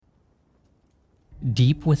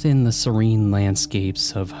Deep within the serene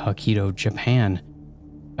landscapes of Hokkaido, Japan,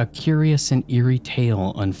 a curious and eerie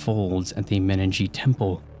tale unfolds at the Meninji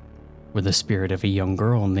Temple, where the spirit of a young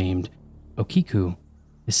girl named Okiku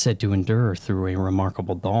is said to endure through a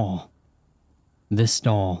remarkable doll. This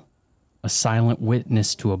doll, a silent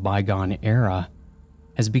witness to a bygone era,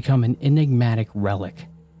 has become an enigmatic relic,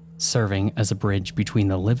 serving as a bridge between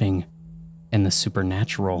the living and the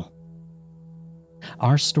supernatural.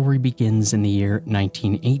 Our story begins in the year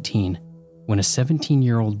 1918, when a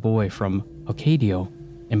 17-year-old boy from Hokkaido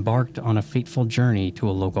embarked on a fateful journey to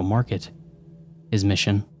a local market. His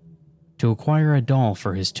mission? To acquire a doll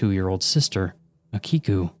for his 2-year-old sister,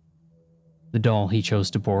 Okiku. The doll he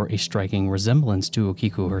chose to bore a striking resemblance to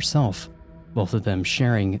Okiku herself, both of them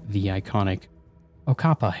sharing the iconic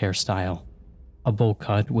Okappa hairstyle, a bowl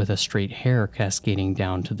cut with a straight hair cascading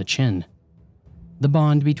down to the chin. The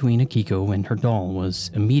bond between Okiku and her doll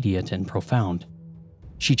was immediate and profound.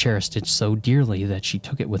 She cherished it so dearly that she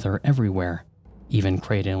took it with her everywhere, even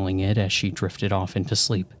cradling it as she drifted off into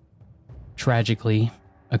sleep. Tragically,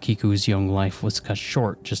 Okiku's young life was cut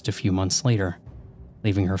short just a few months later,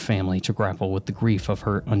 leaving her family to grapple with the grief of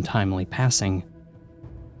her untimely passing.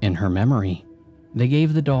 In her memory, they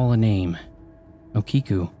gave the doll a name,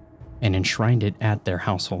 Okiku, and enshrined it at their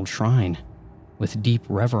household shrine. With deep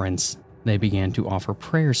reverence, they began to offer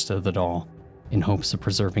prayers to the doll in hopes of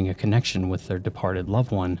preserving a connection with their departed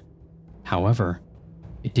loved one. However,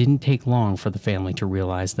 it didn't take long for the family to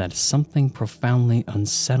realize that something profoundly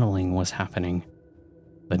unsettling was happening.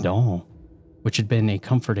 The doll, which had been a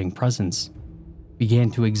comforting presence,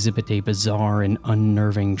 began to exhibit a bizarre and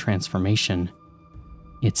unnerving transformation.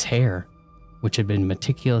 Its hair, which had been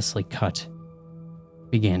meticulously cut,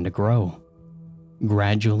 began to grow,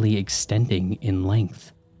 gradually extending in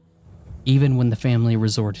length. Even when the family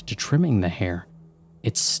resorted to trimming the hair,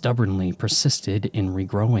 it stubbornly persisted in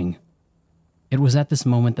regrowing. It was at this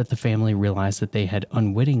moment that the family realized that they had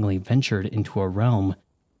unwittingly ventured into a realm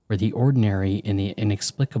where the ordinary and the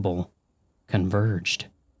inexplicable converged.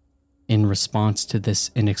 In response to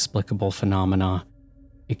this inexplicable phenomena,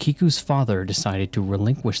 Okiku's father decided to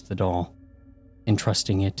relinquish the doll,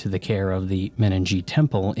 entrusting it to the care of the Meninji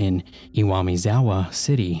Temple in Iwamizawa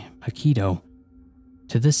City, Hokkaido.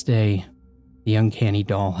 To this day, the uncanny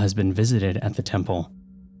doll has been visited at the temple,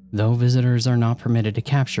 though visitors are not permitted to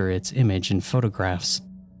capture its image in photographs.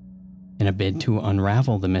 In a bid to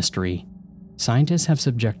unravel the mystery, scientists have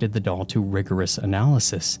subjected the doll to rigorous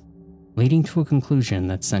analysis, leading to a conclusion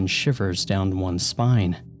that sends shivers down one's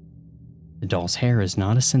spine. The doll's hair is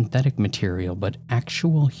not a synthetic material, but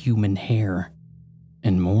actual human hair.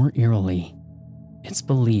 And more eerily, it's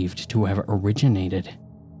believed to have originated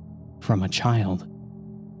from a child.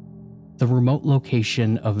 The remote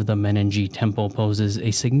location of the Meninji Temple poses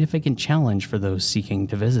a significant challenge for those seeking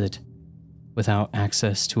to visit. Without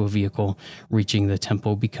access to a vehicle, reaching the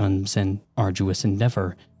temple becomes an arduous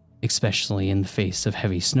endeavor, especially in the face of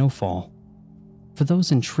heavy snowfall. For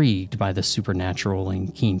those intrigued by the supernatural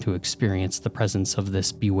and keen to experience the presence of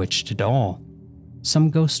this bewitched doll,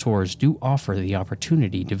 some ghost tours do offer the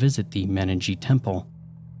opportunity to visit the Meninji Temple.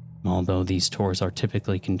 Although these tours are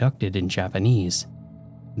typically conducted in Japanese,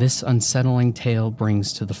 this unsettling tale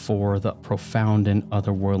brings to the fore the profound and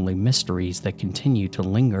otherworldly mysteries that continue to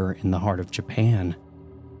linger in the heart of Japan.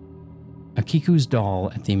 Okiku's doll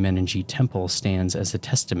at the Meninji Temple stands as a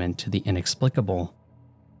testament to the inexplicable,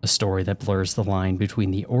 a story that blurs the line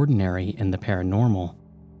between the ordinary and the paranormal,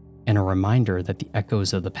 and a reminder that the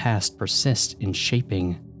echoes of the past persist in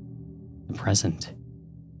shaping the present.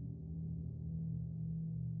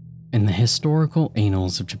 In the historical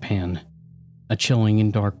annals of Japan, a chilling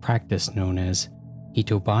and dark practice known as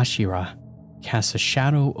hitobashira casts a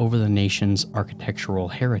shadow over the nation's architectural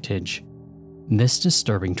heritage. This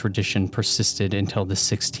disturbing tradition persisted until the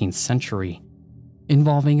 16th century,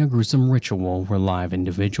 involving a gruesome ritual where live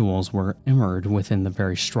individuals were immersed within the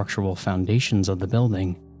very structural foundations of the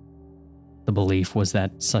building. The belief was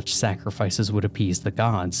that such sacrifices would appease the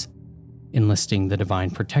gods, enlisting the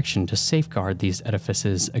divine protection to safeguard these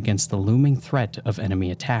edifices against the looming threat of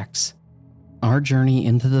enemy attacks. Our journey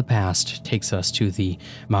into the past takes us to the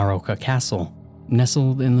Maroka Castle,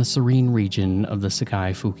 nestled in the serene region of the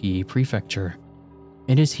Sakai-Fuki Prefecture.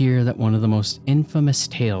 It is here that one of the most infamous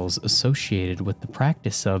tales associated with the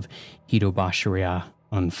practice of hitobashira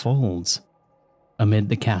unfolds. Amid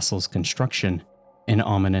the castle's construction, an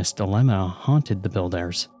ominous dilemma haunted the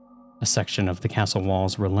builders. A section of the castle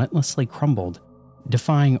walls relentlessly crumbled,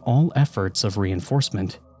 defying all efforts of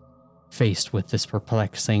reinforcement. Faced with this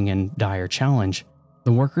perplexing and dire challenge,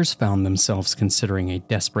 the workers found themselves considering a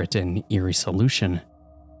desperate and eerie solution: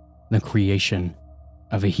 the creation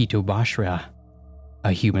of a Hitobashira,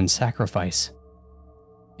 a human sacrifice.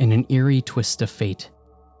 In an eerie twist of fate,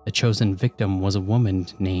 the chosen victim was a woman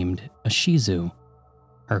named Ashizu.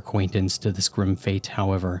 Her acquaintance to this grim fate,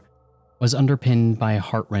 however, was underpinned by a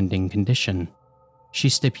heartrending condition. She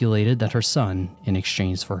stipulated that her son, in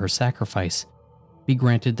exchange for her sacrifice, be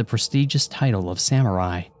granted the prestigious title of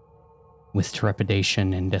samurai. With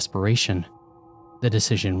trepidation and desperation, the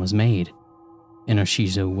decision was made, and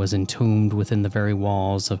Ashizu was entombed within the very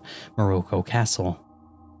walls of Morocco Castle,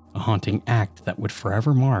 a haunting act that would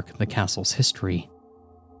forever mark the castle's history.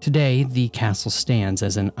 Today, the castle stands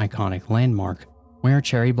as an iconic landmark where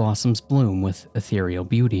cherry blossoms bloom with ethereal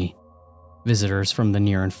beauty. Visitors from the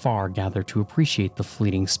near and far gather to appreciate the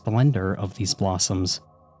fleeting splendor of these blossoms.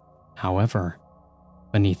 However,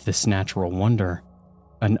 beneath this natural wonder,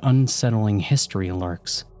 an unsettling history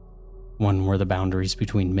lurks, one where the boundaries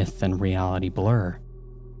between myth and reality blur.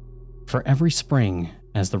 For every spring,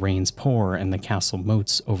 as the rains pour and the castle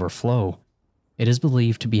moats overflow, it is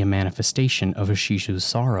believed to be a manifestation of Ashizu's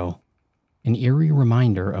sorrow, an eerie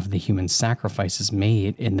reminder of the human sacrifices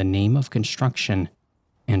made in the name of construction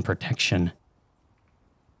and protection.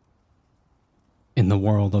 In the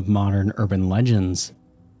world of modern urban legends,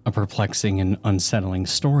 a perplexing and unsettling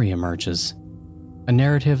story emerges, a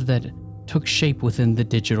narrative that took shape within the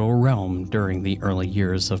digital realm during the early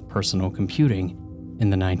years of personal computing in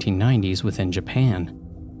the 1990s within Japan.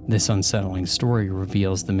 This unsettling story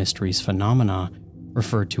reveals the mystery's phenomena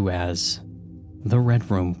referred to as the Red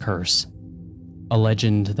Room Curse, a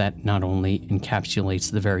legend that not only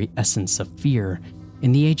encapsulates the very essence of fear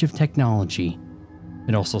in the age of technology,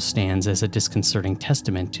 it also stands as a disconcerting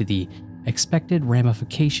testament to the expected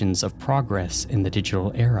ramifications of progress in the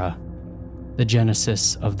digital era. The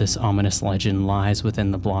genesis of this ominous legend lies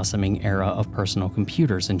within the blossoming era of personal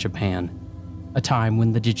computers in Japan, a time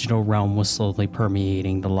when the digital realm was slowly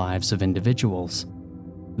permeating the lives of individuals.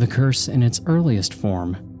 The curse in its earliest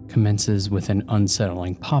form commences with an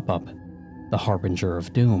unsettling pop-up, the Harbinger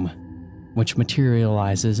of Doom, which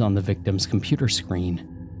materializes on the victim's computer screen.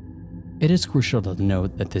 It is crucial to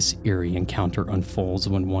note that this eerie encounter unfolds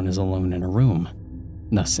when one is alone in a room,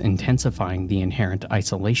 thus intensifying the inherent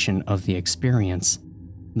isolation of the experience.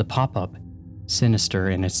 The pop-up, sinister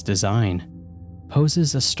in its design,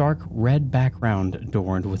 poses a stark red background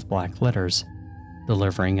adorned with black letters,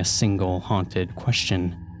 delivering a single haunted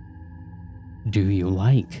question. Do you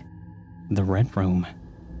like the Red Room?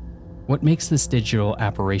 What makes this digital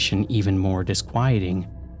apparition even more disquieting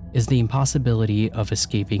is the impossibility of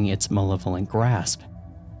escaping its malevolent grasp.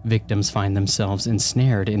 Victims find themselves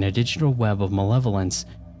ensnared in a digital web of malevolence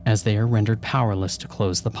as they are rendered powerless to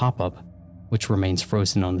close the pop-up, which remains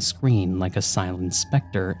frozen on the screen like a silent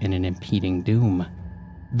specter in an impending doom.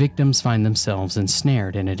 Victims find themselves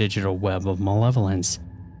ensnared in a digital web of malevolence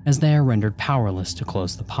as they are rendered powerless to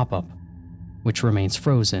close the pop-up, which remains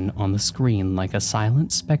frozen on the screen like a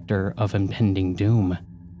silent specter of impending doom.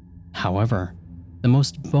 However, the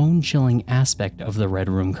most bone-chilling aspect of the Red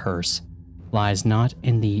Room Curse lies not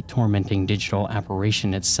in the tormenting digital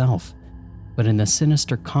apparition itself, but in the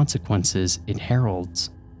sinister consequences it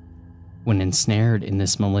heralds. When ensnared in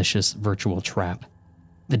this malicious virtual trap,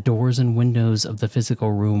 the doors and windows of the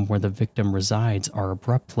physical room where the victim resides are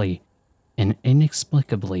abruptly and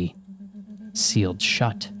inexplicably sealed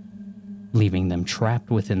shut, leaving them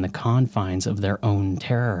trapped within the confines of their own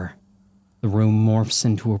terror. The room morphs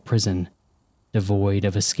into a prison, devoid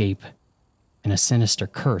of escape, and a sinister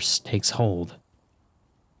curse takes hold.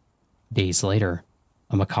 Days later,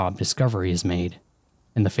 a macabre discovery is made,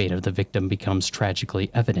 and the fate of the victim becomes tragically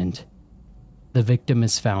evident. The victim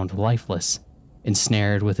is found lifeless,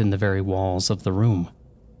 ensnared within the very walls of the room,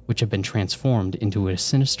 which have been transformed into a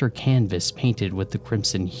sinister canvas painted with the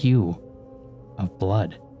crimson hue of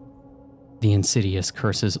blood. The insidious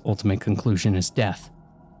curse's ultimate conclusion is death,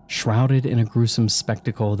 shrouded in a gruesome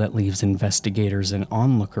spectacle that leaves investigators and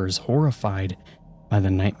onlookers horrified by the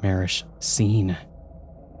nightmarish scene.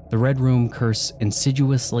 The Red Room Curse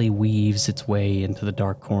insidiously weaves its way into the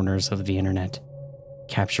dark corners of the internet,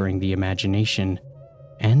 capturing the imagination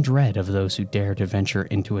and dread of those who dare to venture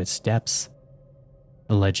into its depths.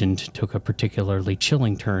 The legend took a particularly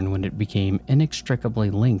chilling turn when it became inextricably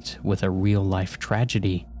linked with a real-life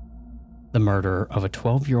tragedy: the murder of a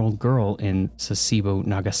 12-year-old girl in Sasebo,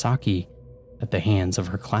 Nagasaki, at the hands of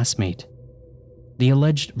her classmate. The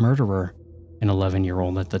alleged murderer, an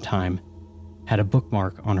 11-year-old at the time, had a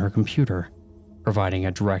bookmark on her computer, providing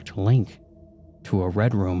a direct link to a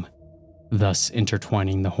Red Room, thus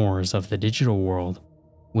intertwining the horrors of the digital world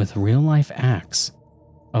with real-life acts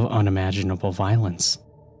of unimaginable violence.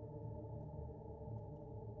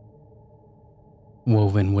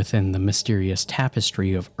 Woven within the mysterious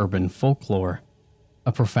tapestry of urban folklore,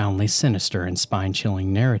 a profoundly sinister and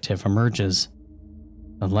spine-chilling narrative emerges.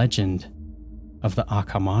 The legend of the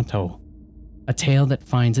Akamanto, a tale that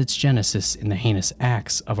finds its genesis in the heinous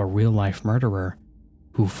acts of a real-life murderer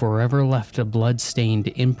who forever left a blood-stained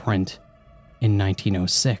imprint in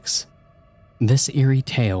 1906. This eerie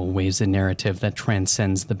tale waves a narrative that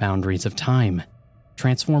transcends the boundaries of time,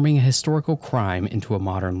 transforming a historical crime into a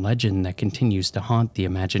modern legend that continues to haunt the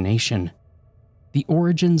imagination. The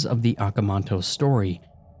origins of the Akamanto story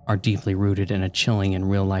are deeply rooted in a chilling and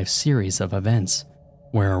real-life series of events,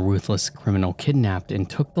 where a ruthless criminal kidnapped and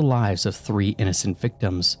took the lives of 3 innocent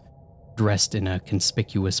victims, dressed in a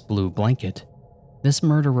conspicuous blue blanket. This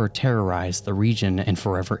murderer terrorized the region and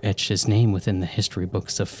forever etched his name within the history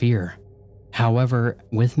books of fear. However,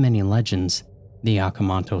 with many legends, the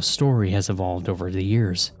Akamanto story has evolved over the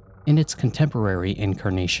years. In its contemporary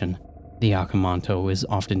incarnation, the Akamanto is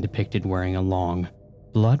often depicted wearing a long,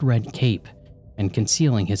 blood-red cape and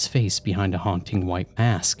concealing his face behind a haunting white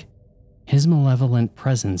mask. His malevolent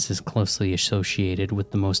presence is closely associated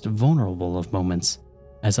with the most vulnerable of moments,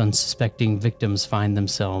 as unsuspecting victims find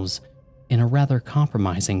themselves in a rather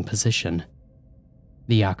compromising position.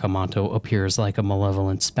 The Akamanto appears like a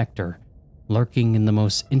malevolent specter, lurking in the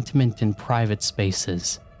most intimate and private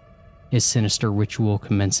spaces. His sinister ritual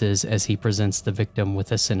commences as he presents the victim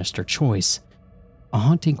with a sinister choice, a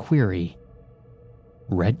haunting query: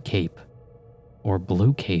 red cape or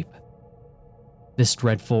blue cape? This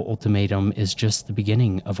dreadful ultimatum is just the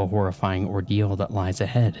beginning of a horrifying ordeal that lies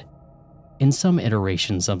ahead. In some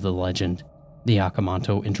iterations of the legend, the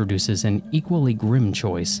Akamanto introduces an equally grim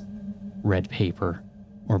choice: red paper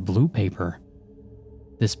or blue paper.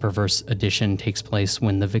 This perverse addition takes place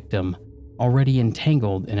when the victim, already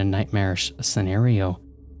entangled in a nightmarish scenario,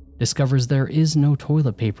 discovers there is no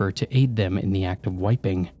toilet paper to aid them in the act of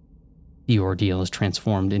wiping. The ordeal is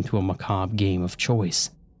transformed into a macabre game of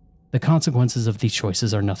choice. The consequences of these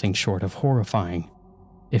choices are nothing short of horrifying.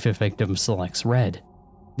 If a victim selects red,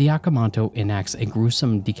 the Akamanto enacts a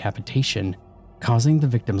gruesome decapitation, causing the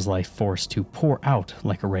victim's life force to pour out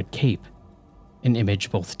like a red cape, an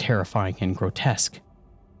image both terrifying and grotesque.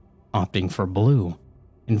 Opting for blue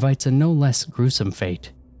invites a no less gruesome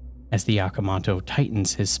fate, as the Akamanto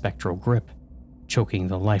tightens his spectral grip, choking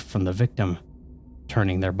the life from the victim,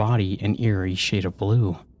 turning their body an eerie shade of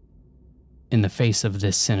blue. In the face of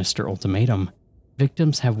this sinister ultimatum,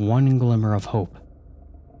 victims have one glimmer of hope: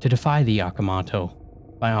 to defy the Akamanto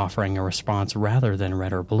by offering a response rather than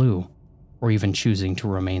red or blue, or even choosing to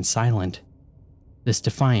remain silent. This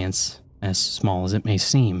defiance, as small as it may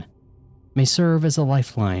seem, may serve as a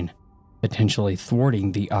lifeline, potentially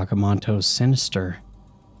thwarting the Akamanto's sinister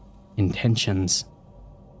intentions.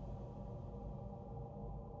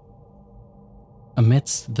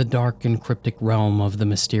 Amidst the dark and cryptic realm of the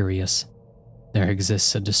mysterious, there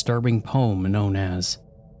exists a disturbing poem known as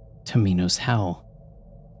Tamino's Hell.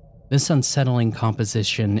 This unsettling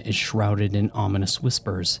composition is shrouded in ominous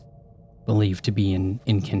whispers, believed to be an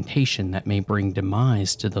incantation that may bring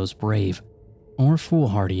demise to those brave or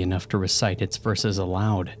foolhardy enough to recite its verses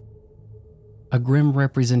aloud. A grim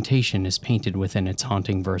representation is painted within its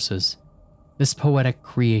haunting verses. This poetic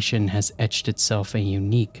creation has etched itself a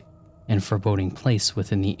unique and foreboding place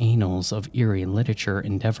within the annals of eerie literature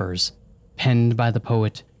endeavors. Penned by the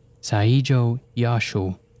poet Saijo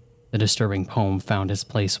Yashu, the disturbing poem found its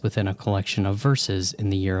place within a collection of verses in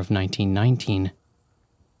the year of 1919.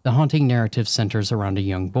 The haunting narrative centers around a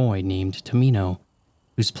young boy named Tamino,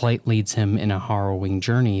 whose plight leads him in a harrowing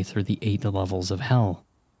journey through the 8 levels of hell.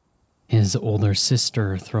 His older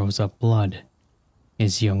sister throws up blood,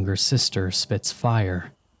 his younger sister spits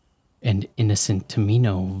fire, and innocent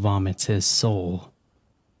Tamino vomits his soul.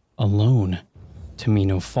 Alone,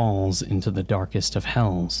 Tamino falls into the darkest of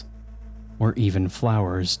hells, where even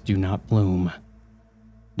flowers do not bloom.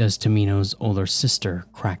 Does Tamino's older sister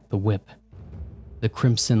crack the whip? The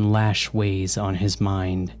crimson lash weighs on his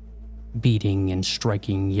mind, beating and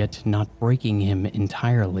striking yet not breaking him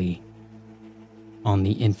entirely. On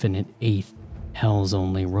the infinite 8th, hell's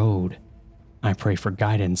only road, I pray for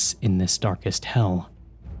guidance in this darkest hell,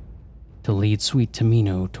 to lead sweet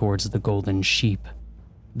Tamino towards the golden sheep,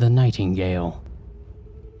 the nightingale.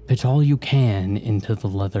 Put all you can into the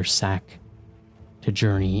leather sack, to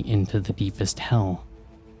journey into the deepest hell.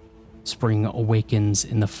 Spring awakens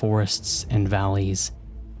in the forests and valleys,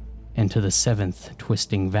 and to the 7th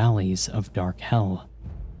twisting valleys of dark hell.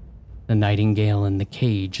 The nightingale in the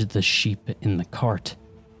cage, the sheep in the cart,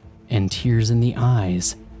 and tears in the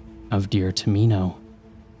eyes of dear Tamino.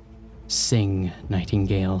 Sing,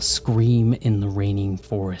 nightingale, scream in the raining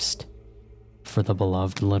forest. for the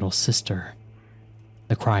beloved little sister.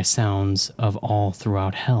 The cry sounds of all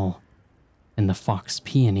throughout hell, and the fox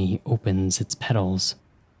peony opens its petals.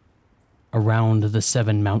 Around the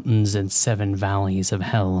 7 mountains and 7 valleys of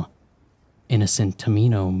hell, innocent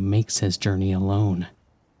Tamino makes his journey alone.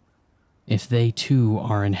 If they too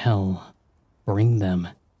are in hell, bring them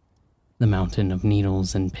the mountain of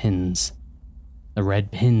needles and pins. The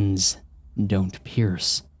red pins don't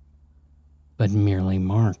pierce, but merely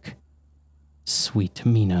mark sweet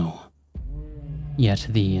Tamino. Yet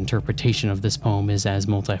the interpretation of this poem is as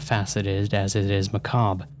multifaceted as it is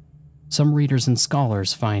macabre. Some readers and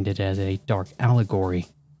scholars find it as a dark allegory,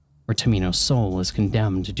 where Tamino's soul is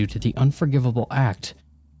condemned due to the unforgivable act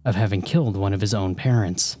of having killed one of his own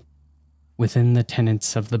parents. Within the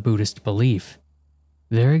tenets of the Buddhist belief,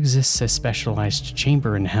 there exists a specialized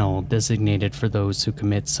chamber in hell designated for those who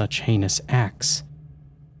commit such heinous acts,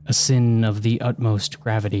 a sin of the utmost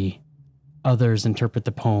gravity. Others interpret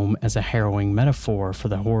the poem as a harrowing metaphor for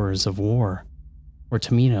the horrors of war, where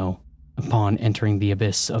Tamino, upon entering the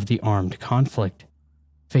abyss of the armed conflict,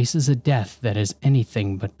 faces a death that is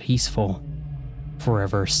anything but peaceful,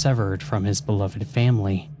 forever severed from his beloved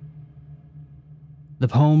family. The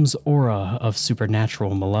poem's aura of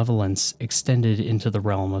supernatural malevolence extended into the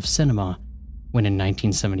realm of cinema when in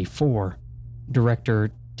 1974, director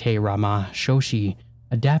Tairama Shoshi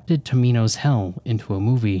adapted Tamino's hell into a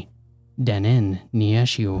movie, Denin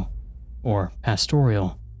Nieshiu, or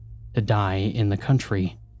Pastoral, to die in the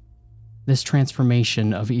country. This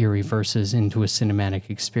transformation of eerie verses into a cinematic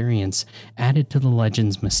experience added to the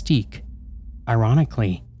legend's mystique.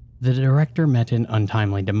 Ironically, the director met an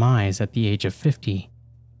untimely demise at the age of 50,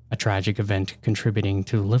 a tragic event contributing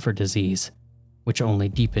to liver disease, which only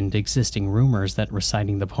deepened existing rumors that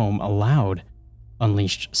reciting the poem aloud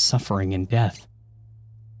unleashed suffering and death.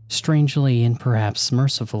 Strangely and perhaps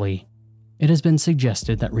mercifully, it has been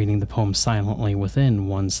suggested that reading the poem silently within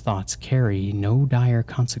one's thoughts carry no dire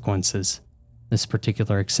consequences. This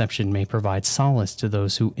particular exception may provide solace to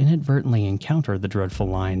those who inadvertently encounter the dreadful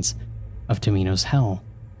lines of Tamino's hell,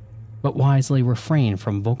 but wisely refrain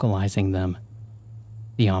from vocalizing them.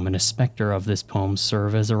 The ominous specter of this poem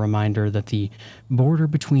serves as a reminder that the border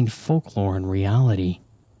between folklore and reality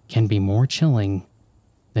can be more chilling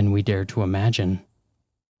than we dare to imagine.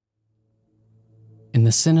 In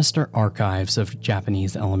the sinister archives of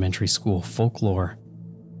Japanese elementary school folklore,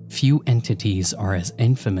 few entities are as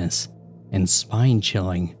infamous and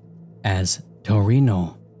spine-chilling as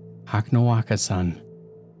Torino Hakunoaka-san,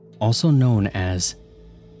 also known as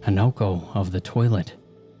Hanako of the Toilet.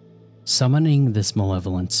 Summoning this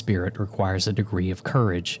malevolent spirit requires a degree of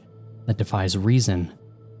courage that defies reason,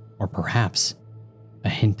 or perhaps a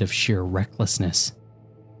hint of sheer recklessness.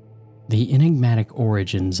 The enigmatic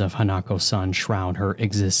origins of Hanako-san shroud her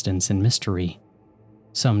existence in mystery.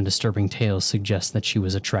 Some disturbing tales suggest that she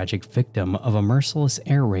was a tragic victim of a merciless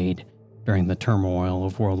air raid during the turmoil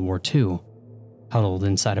of World War II, huddled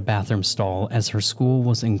inside a bathroom stall as her school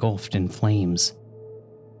was engulfed in flames.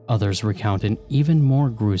 Others recount an even more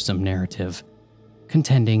gruesome narrative,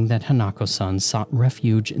 contending that Hanako-san sought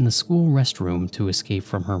refuge in the school restroom to escape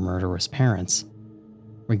from her murderous parents.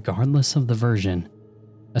 Regardless of the version,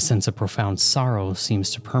 a sense of profound sorrow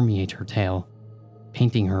seems to permeate her tale,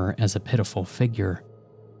 painting her as a pitiful figure.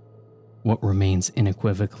 What remains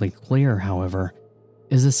unequivocally clear, however,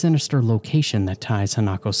 is the sinister location that ties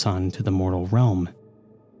Hanako-san to the mortal realm.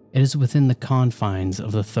 It is within the confines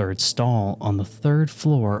of the third stall on the 3rd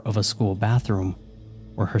floor of a school bathroom,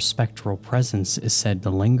 where her spectral presence is said to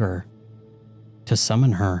linger. To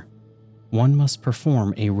summon her, one must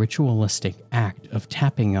perform a ritualistic act of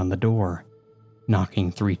tapping on the door,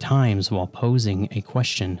 knocking 3 times while posing a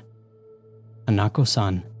question.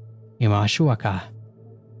 Hanako-san, imashuaka?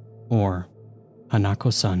 Or,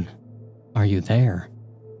 Hanako-san, are you there?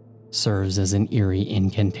 Serves as an eerie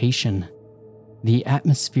incantation. The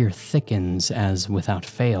atmosphere thickens as, without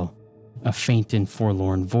fail, a faint and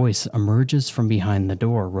forlorn voice emerges from behind the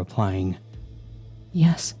door, replying,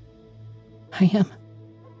 "Yes, I am."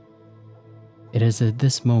 It is at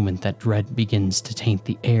this moment that dread begins to taint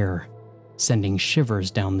the air, sending shivers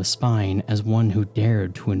down the spine as one who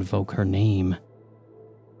dared to invoke her name.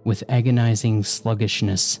 With agonizing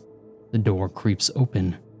sluggishness, the door creeps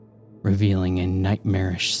open, revealing a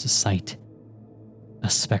nightmarish sight. A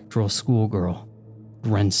spectral schoolgirl,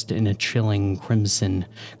 drenched in a chilling crimson,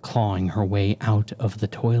 clawing her way out of the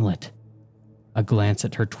toilet. A glance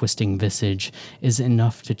at her twisting visage is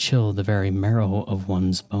enough to chill the very marrow of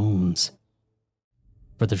one's bones.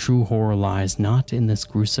 For the true horror lies not in this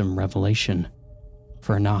gruesome revelation,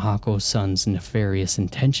 for Hanako-san's nefarious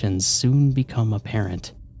intentions soon become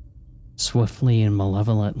apparent. Swiftly and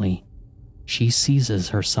malevolently, she seizes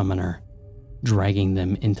her summoner, dragging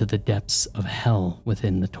them into the depths of hell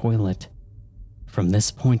within the toilet. From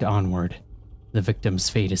this point onward, the victim's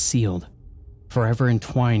fate is sealed, forever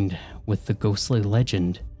entwined with the ghostly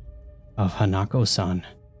legend of Hanako-san.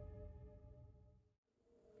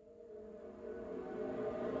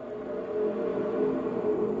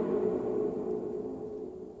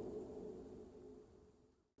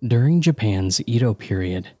 During Japan's Edo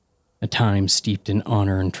period, a time steeped in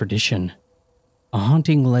honor and tradition, a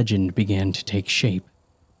haunting legend began to take shape.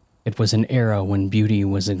 It was an era when beauty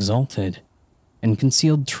was exalted and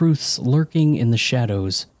concealed truths lurking in the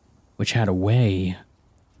shadows, which had a way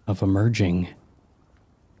of emerging.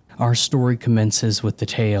 Our story commences with the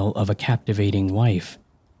tale of a captivating wife,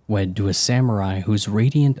 wed to a samurai whose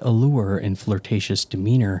radiant allure and flirtatious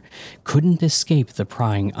demeanor couldn't escape the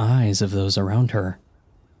prying eyes of those around her.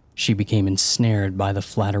 She became ensnared by the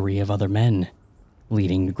flattery of other men,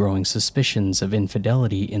 leading to growing suspicions of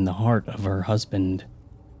infidelity in the heart of her husband.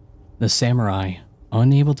 The samurai,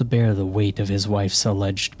 unable to bear the weight of his wife's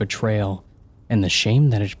alleged betrayal and the shame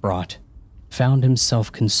that it brought, found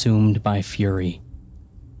himself consumed by fury.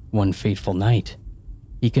 One fateful night,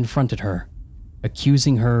 he confronted her,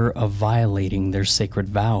 accusing her of violating their sacred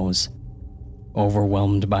vows.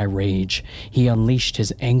 Overwhelmed by rage, he unleashed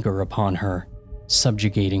his anger upon her,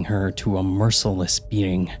 subjugating her to a merciless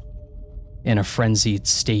beating. In a frenzied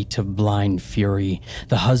state of blind fury,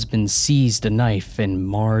 the husband seized a knife and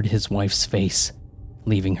marred his wife's face,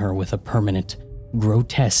 leaving her with a permanent,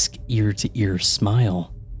 grotesque ear-to-ear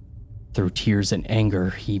smile. Through tears and anger,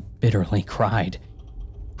 he bitterly cried,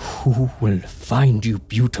 "Who will find you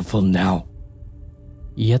beautiful now?"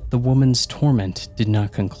 Yet the woman's torment did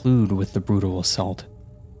not conclude with the brutal assault.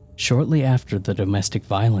 Shortly after the domestic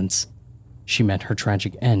violence, she met her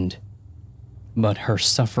tragic end. But her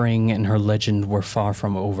suffering and her legend were far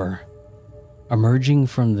from over. Emerging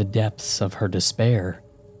from the depths of her despair,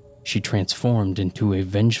 she transformed into a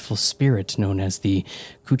vengeful spirit known as the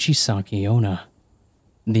Kuchisaki Onna.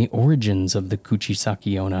 The origins of the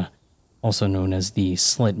Kuchisaki Onna, also known as the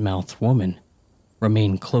slit-mouthed woman,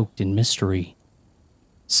 remain cloaked in mystery.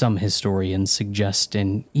 Some historians suggest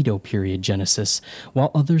an Edo period genesis,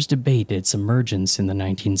 while others debate its emergence in the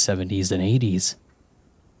 1970s and 80s.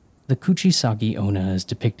 The Kuchisaki Onna is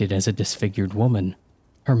depicted as a disfigured woman,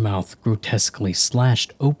 her mouth grotesquely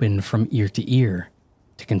slashed open from ear to ear.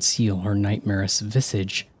 To conceal her nightmarish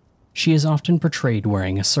visage, she is often portrayed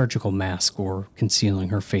wearing a surgical mask or concealing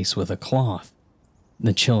her face with a cloth.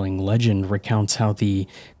 The chilling legend recounts how the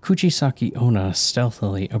Kuchisaki Onna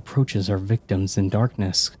stealthily approaches her victims in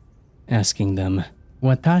darkness, asking them,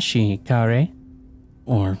 "Watashi kare?"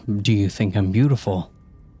 or "Do you think I'm beautiful?"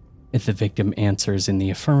 If the victim answers in the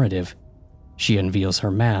affirmative, she unveils her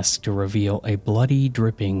mask to reveal a bloody,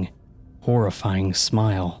 dripping, horrifying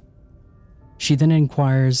smile. She then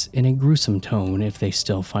inquires in a gruesome tone if they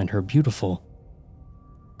still find her beautiful.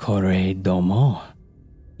 "Kore domo?"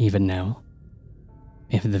 Even now?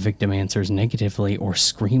 If the victim answers negatively or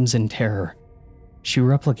screams in terror, she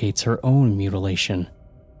replicates her own mutilation,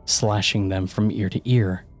 slashing them from ear to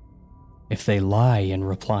ear. If they lie and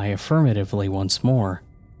reply affirmatively once more,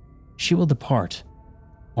 she will depart,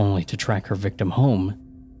 only to track her victim home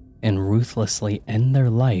and ruthlessly end their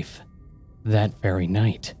life that very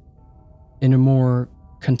night. In a more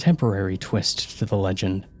contemporary twist to the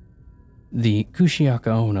legend, the Kuchisaki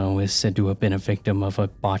Onna is said to have been a victim of a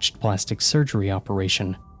botched plastic surgery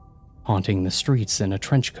operation, haunting the streets in a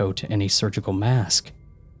trench coat and a surgical mask.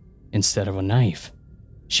 Instead of a knife,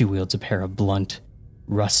 she wields a pair of blunt,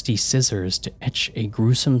 rusty scissors to etch a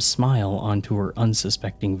gruesome smile onto her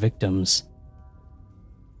unsuspecting victims.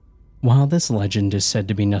 While this legend is said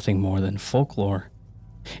to be nothing more than folklore,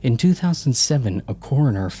 in 2007 a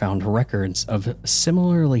coroner found records of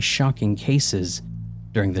similarly shocking cases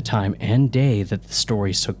during the time and day that the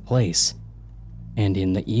stories took place, and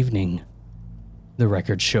in the evening. The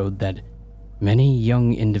record showed that many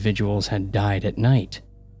young individuals had died at night.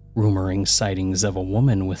 Rumoring sightings of a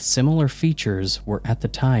woman with similar features were at the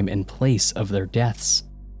time and place of their deaths,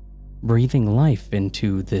 breathing life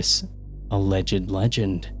into this alleged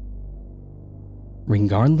legend.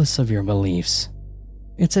 Regardless of your beliefs,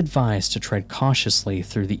 it's advised to tread cautiously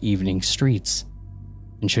through the evening streets,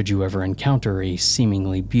 and should you ever encounter a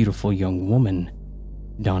seemingly beautiful young woman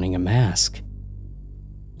donning a mask,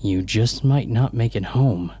 you just might not make it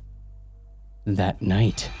home that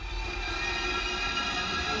night.